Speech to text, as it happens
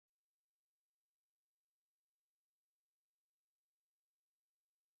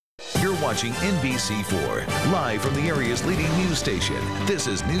You're watching NBC4, live from the area's leading news station. This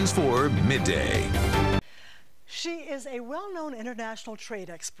is News 4 Midday. She is a well-known international trade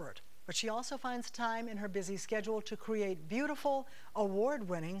expert, but she also finds time in her busy schedule to create beautiful,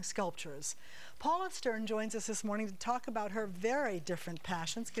 award-winning sculptures. Paula Stern joins us this morning to talk about her very different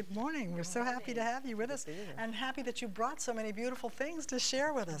passions. Good morning. We're so happy to have you with us, and happy that you brought so many beautiful things to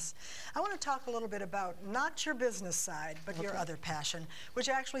share with us. I want to talk a little bit about not your business side, but your other passion, which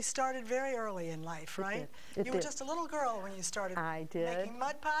actually started very early in life, right? You were just a little girl when you started making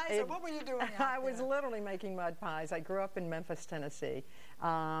mud pies, or what were you doing out there? I was literally making mud pies. I grew up in Memphis, Tennessee,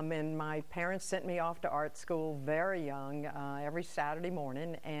 and my parents sent me off to art school very young, every Saturday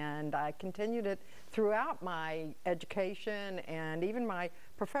morning, and I continued it throughout my education and even my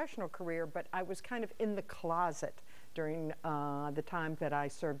professional career, but I was kind of in the closet during the time that I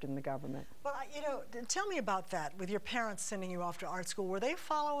served in the government. Well, you know, tell me about that, with your parents sending you off to art school. Were they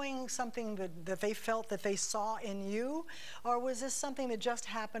following something that they felt that they saw in you, or was this something that just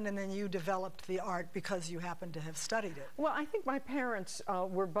happened and then you developed the art because you happened to have studied it? Well, I think my parents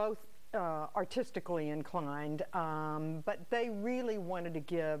were both artistically inclined, but they really wanted to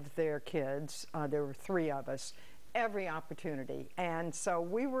give their kids, there were 3 of us, every opportunity. And so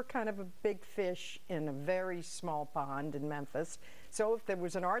we were kind of a big fish in a very small pond in Memphis. So if there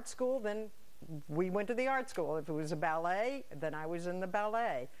was an art school, then we went to the art school. If it was a ballet, then I was in the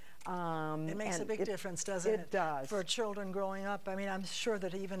ballet. It makes a big difference, doesn't it? It does. For children growing up. I mean, I'm sure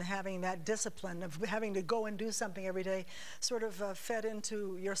that even having that discipline of having to go and do something every day sort of fed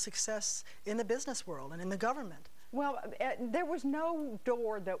into your success in the business world and in the government. Well, there was no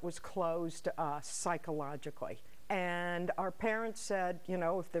door that was closed to us psychologically. And our parents said, you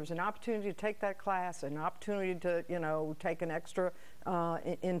know, if there's an opportunity to take that class, an opportunity to, you know, take an extra,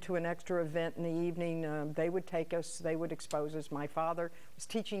 into an extra event in the evening, they would take us, they would expose us. My father was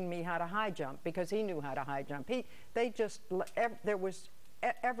teaching me how to high jump because he knew how to high jump.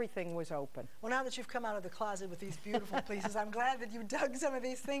 Everything was open. Well, now that you've come out of the closet with these beautiful pieces, I'm glad that you dug some of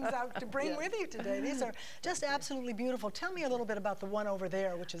these things out to bring with you today. These are just absolutely beautiful. Tell me a little bit about the one over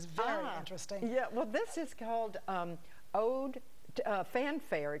there, which is very interesting. Yeah, well, this is called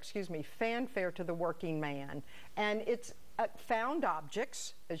Fanfare to the Working Man. And it's found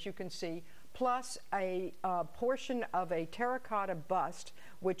objects, as you can see, plus a portion of a terracotta bust,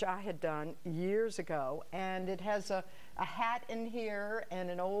 which I had done years ago. And it has a hat in here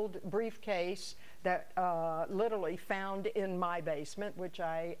and an old briefcase that literally found in my basement, which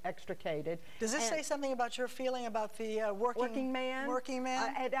I extricated. Does this say something about your feeling about the working man? Working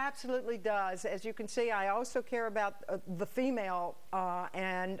man? It absolutely does. As you can see, I also care about the female,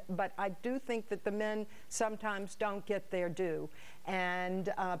 but I do think that the men sometimes don't get their due,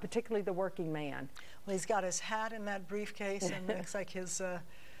 and particularly the working man. Well, he's got his hat in that briefcase, and it looks like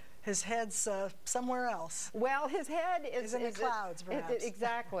his head's somewhere else. Well, his head is in the clouds, perhaps.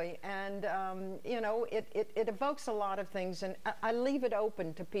 Exactly, and you know, it evokes a lot of things, and I leave it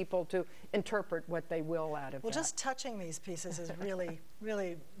open to people to interpret what they will out of it. Well, just touching these pieces is really,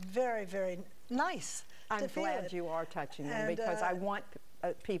 really very, very nice. I'm glad you are touching them, because I want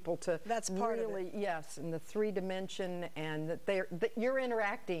people to really, yes, in the 3-dimension, and that you're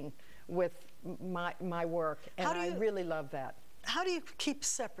interacting with my work, and I really love that. How do you keep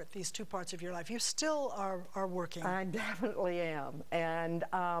separate these 2 parts of your life? You still are working. I definitely am. And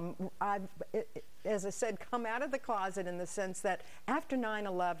I've, as I said, come out of the closet in the sense that after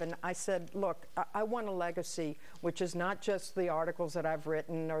 9/11, I said, look, I want a legacy, which is not just the articles that I've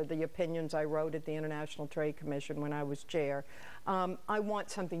written or the opinions I wrote at the International Trade Commission when I was chair. I want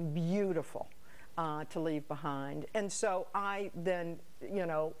something beautiful to leave behind. And so I then, you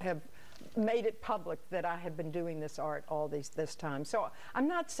know, have made it public that I have been doing this art all this time. So I'm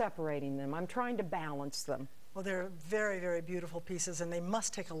not separating them. I'm trying to balance them. Well, they're very, very beautiful pieces, and they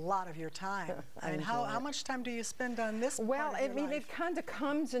must take a lot of your time. I mean, how much time do you spend on this part of your life? Well, it kind of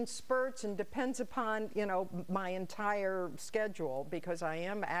comes in spurts and depends upon, you know, my entire schedule, because I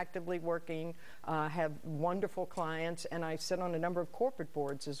am actively working, have wonderful clients, and I sit on a number of corporate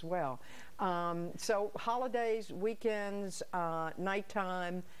boards as well. So holidays, weekends,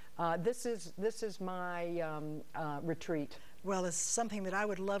 nighttime, this is my retreat. Well, it's something that I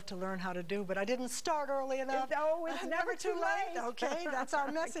would love to learn how to do, but I didn't start early enough. Oh, it's never too late. Okay, that's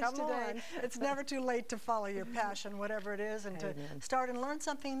our message today. It's never too late to follow your passion, whatever it is, and to start and learn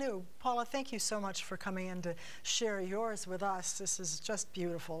something new. Paula, thank you so much for coming in to share yours with us. This is just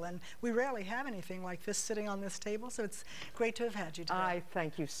beautiful, and we rarely have anything like this sitting on this table, so it's great to have had you today. I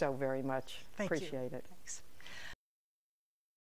thank you so very much. Thank you. Appreciate it. Thanks.